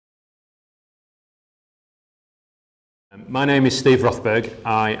My name is Steve Rothberg.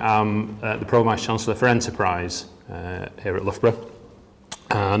 I am the Pro Vice Chancellor for Enterprise here at Loughborough,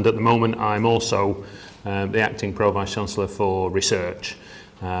 and at the moment I'm also the Acting Pro Vice Chancellor for Research.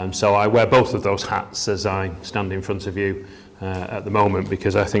 So I wear both of those hats as I stand in front of you at the moment,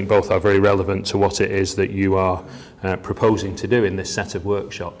 because I think both are very relevant to what it is that you are proposing to do in this set of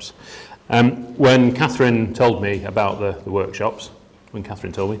workshops. When Catherine told me about the workshops, Miss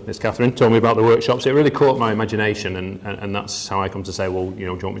Catherine told me about the workshops, it really caught my imagination, and that's how I come to say, well, you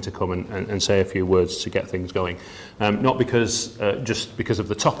know, do you want me to come and say a few words to get things going? Not because, just because of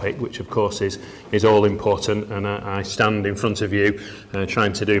the topic, which of course is all important, and I stand in front of you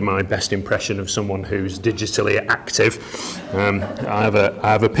trying to do my best impression of someone who's digitally active. I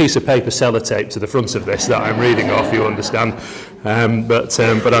have a piece of paper sellotape to the front of this that I'm reading off, you understand, but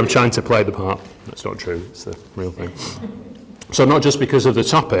I'm trying to play the part. That's not true, it's the real thing. So not just because of the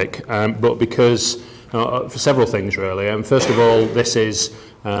topic, but because for several things really. First of all, this is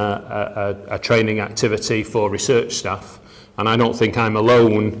a training activity for research staff, and I don't think I'm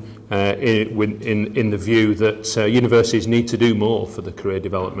alone in the view that universities need to do more for the career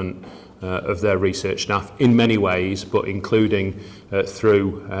development of their research staff in many ways, but including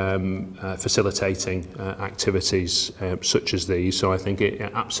through facilitating activities such as these. So I think it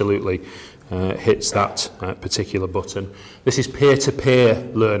absolutely hits that particular button. This is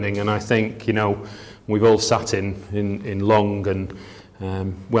peer-to-peer learning, and I think, you know, we've all sat in long and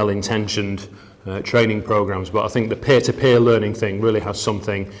well-intentioned training programs, but I think the peer-to-peer learning thing really has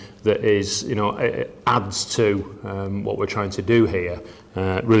something that is, you know, it adds to what we're trying to do here,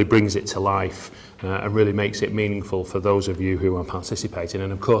 really brings it to life and really makes it meaningful for those of you who are participating.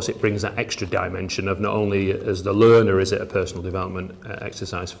 And of course it brings that extra dimension of not only as the learner is it a personal development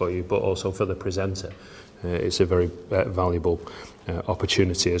exercise for you, but also for the presenter. It's a very valuable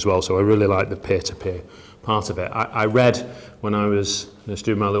opportunity as well. So I really like the peer-to-peer part of it. I read when I was just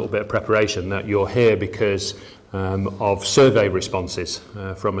doing my little bit of preparation that you're here because of survey responses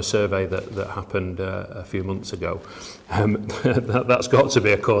from a survey that happened a few months ago. That's got to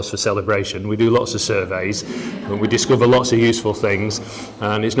be a cause for celebration. We do lots of surveys and we discover lots of useful things,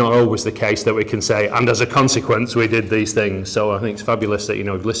 and it's not always the case that we can say, and as a consequence we did these things. So I think it's fabulous that, you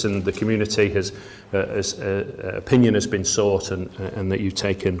know, you've listened, the community has opinion has been sought, and that you've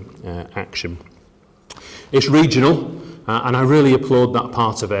taken action. It's regional. And I really applaud that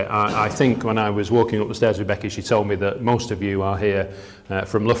part of it. I think when I was walking up the stairs with Becky, she told me that most of you are here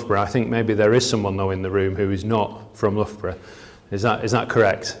from Loughborough. I think maybe there is someone though in the room who is not from Loughborough. Is that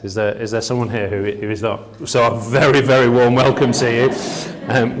correct? Is there someone here who is not? So a very, very warm welcome to you.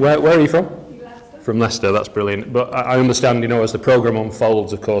 Where are you from? Leicester. From Leicester, that's brilliant. But I understand, you know, as the programme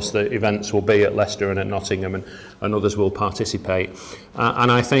unfolds, of course, the events will be at Leicester and at Nottingham, and others will participate.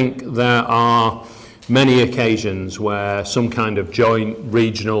 And I think there are many occasions where some kind of joint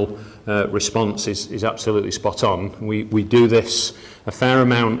regional response is absolutely spot on. We do this a fair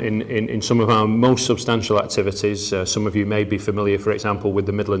amount in some of our most substantial activities. Some of you may be familiar, for example, with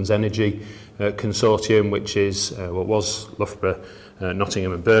the Midlands Energy Consortium, which is what was Loughborough,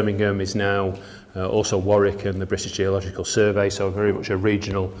 Nottingham and Birmingham, is now also Warwick and the British Geological Survey, so very much a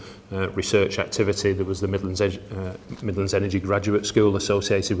regional research activity. There was the Midlands Energy Graduate School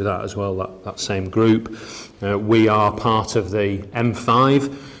associated with that as well, that same group. We are part of the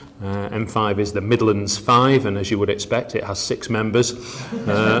M5. M5 is the Midlands 5, and as you would expect, it has 6 members,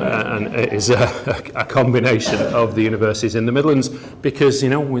 and it is a combination of the universities in the Midlands, because, you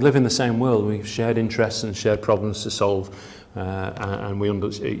know, we live in the same world. We've shared interests and shared problems to solve. And we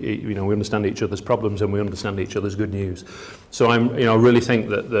understand each other's problems, and we understand each other's good news. So I really think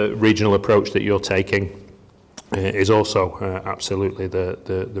that the regional approach that you're taking is also absolutely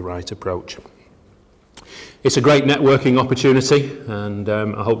the right approach. It's a great networking opportunity, and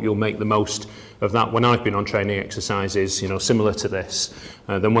I hope you'll make the most of that. When I've been on training exercises, you know, similar to this,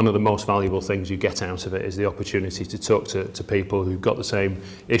 then one of the most valuable things you get out of it is the opportunity to talk to people who've got the same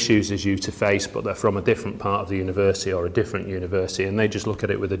issues as you to face, but they're from a different part of the university or a different university, and they just look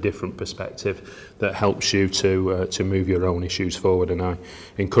at it with a different perspective that helps you to move your own issues forward, and I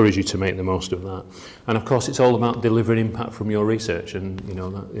encourage you to make the most of that. And of course, it's all about delivering impact from your research, and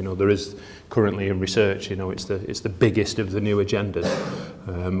there is currently in research, you know, it's the biggest of the new agendas.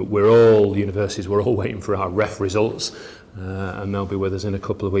 We're all waiting for our ref results, and they'll be with us in a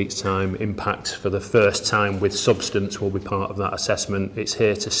couple of weeks' time. Impact for the first time with substance will be part of that assessment. It's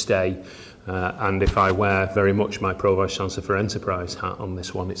here to stay, And if I wear very much my Pro Vice-Chancellor for Enterprise hat on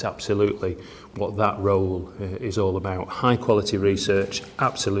this one, it's absolutely what that role is all about. High quality research,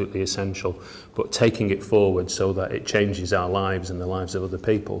 absolutely essential, but taking it forward so that it changes our lives and the lives of other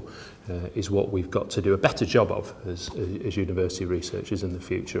people is what we've got to do a better job of as university researchers in the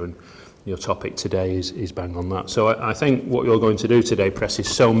future. And your topic today is bang on that. So I think what you're going to do today presses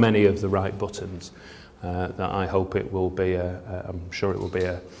so many of the right buttons that I hope it will be, I'm sure it will be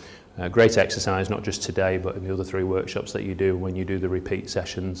a great exercise, not just today, but in the other 3 workshops that you do when you do the repeat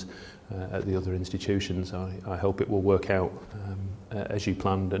sessions at the other institutions. I hope it will work out as you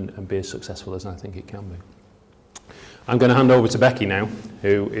planned and be as successful as I think it can be. I'm going to hand over to Becky now,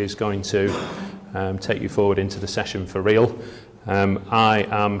 who is going to take you forward into the session for real. I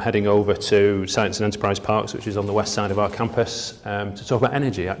am heading over to Science and Enterprise Parks, which is on the west side of our campus, to talk about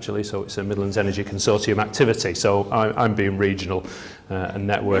energy actually, so it's a Midlands Energy Consortium activity, so I'm being regional and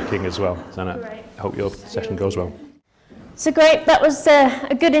networking as well. And I hope your session goes well. So great, that was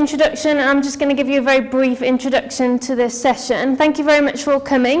a good introduction. I'm just going to give you a very brief introduction to this session. Thank you very much for all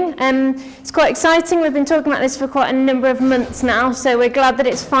coming. It's quite exciting, we've been talking about this for quite a number of months now, so we're glad that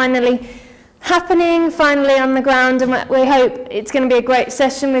it's finally happening, finally on the ground, and we hope it's going to be a great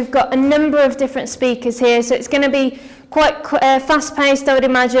session. We've got a number of different speakers here, so it's going to be quite fast-paced, I would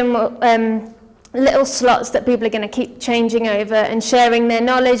imagine, little slots that people are going to keep changing over and sharing their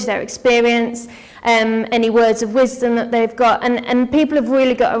knowledge, their experience, any words of wisdom that they've got, and people have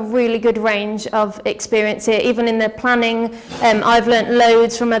really got a really good range of experience here, even in the planning. I've learnt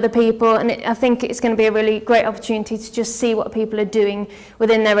loads from other people, and I think it's going to be a really great opportunity to just see what people are doing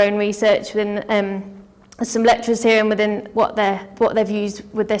within their own research, within some lecturers here, and within what they've used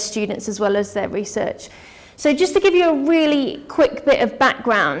with their students as well as their research. So just to give you a really quick bit of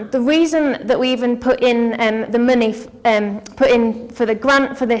background, the reason that we even put in the money put in for the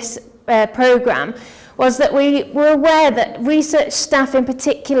grant for this programme was that we were aware that research staff in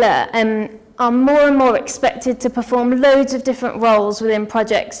particular are more and more expected to perform loads of different roles within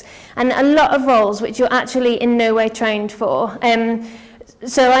projects, and a lot of roles which you're actually in no way trained for.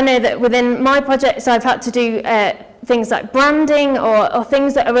 So I know that within my projects I've had to do things like branding or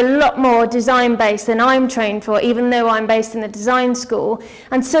things that are a lot more design based than I'm trained for, even though I'm based in the design school,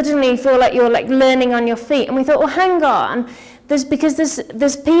 and suddenly you feel like you're like learning on your feet. And we thought, well, hang on, there's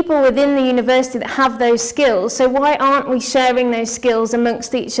people within the university that have those skills, so why aren't we sharing those skills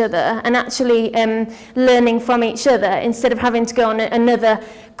amongst each other and actually learning from each other, instead of having to go on another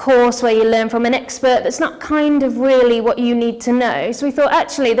course where you learn from an expert that's not kind of really what you need to know. So we thought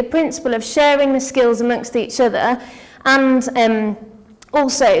actually the principle of sharing the skills amongst each other, and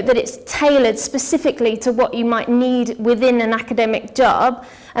also that it's tailored specifically to what you might need within an academic job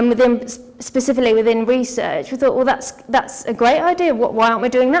and specifically within research. We thought, well, that's a great idea. Why aren't we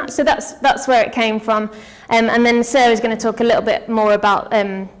doing that? So that's where it came from. And then Sarah's going to talk a little bit more about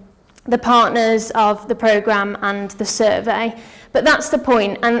the partners of the programme and the survey. But that's the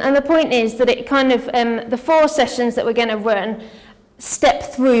point. And the point is that it kind of, the 4 sessions that we're going to run step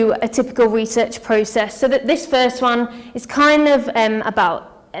through a typical research process. So that this first one is kind of about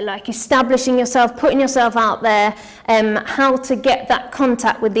like establishing yourself, putting yourself out there, how to get that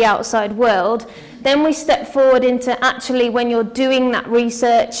contact with the outside world. Then we step forward into actually when you're doing that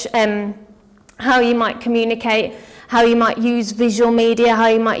research, how you might communicate, how you might use visual media, how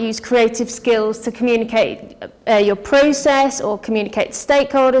you might use creative skills to communicate your process, or communicate to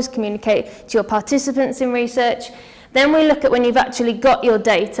stakeholders, communicate to your participants in research. Then we look at when you've actually got your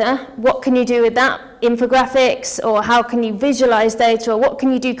data, what can you do with that? Infographics, or how can you visualize data, or what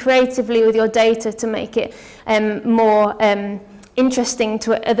can you do creatively with your data to make it more interesting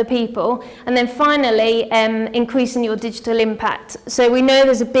to other people. And then finally, increasing your digital impact. So we know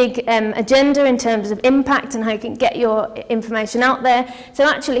there's a big agenda in terms of impact and how you can get your information out there. So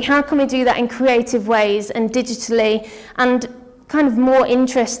actually, how can we do that in creative ways and digitally, and kind of more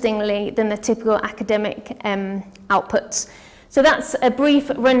interestingly than the typical academic outputs. So that's a brief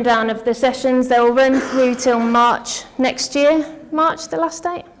rundown of the sessions. They'll run through till March next year. March, the last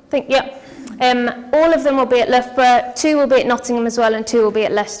date? I think, yeah. All of them will be at Loughborough, 2 will be at Nottingham as well, and 2 will be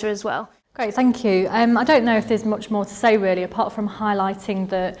at Leicester as well. Great, thank you. I don't know if there's much more to say really, apart from highlighting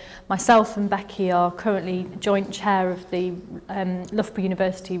that myself and Becky are currently joint chair of the Loughborough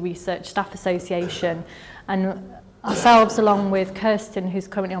University Research Staff Association, and ourselves, along with Kirsten, who's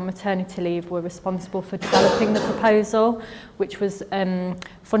currently on maternity leave, were responsible for developing the proposal, which was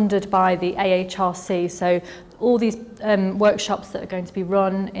funded by the AHRC. So all these workshops that are going to be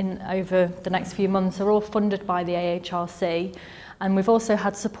run over the next few months are all funded by the AHRC. And we've also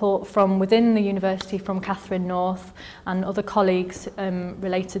had support from within the university from Catherine North and other colleagues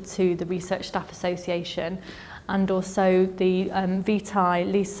related to the Research Staff Association. And also the VTI,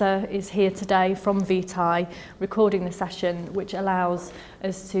 Lisa is here today from VTI recording the session, which allows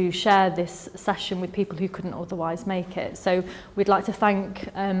us to share this session with people who couldn't otherwise make it. So we'd like to thank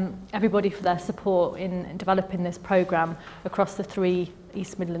everybody for their support in developing this programme across the 3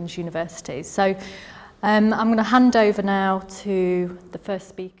 East Midlands universities. So I'm going to hand over now to the first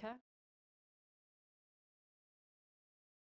speaker.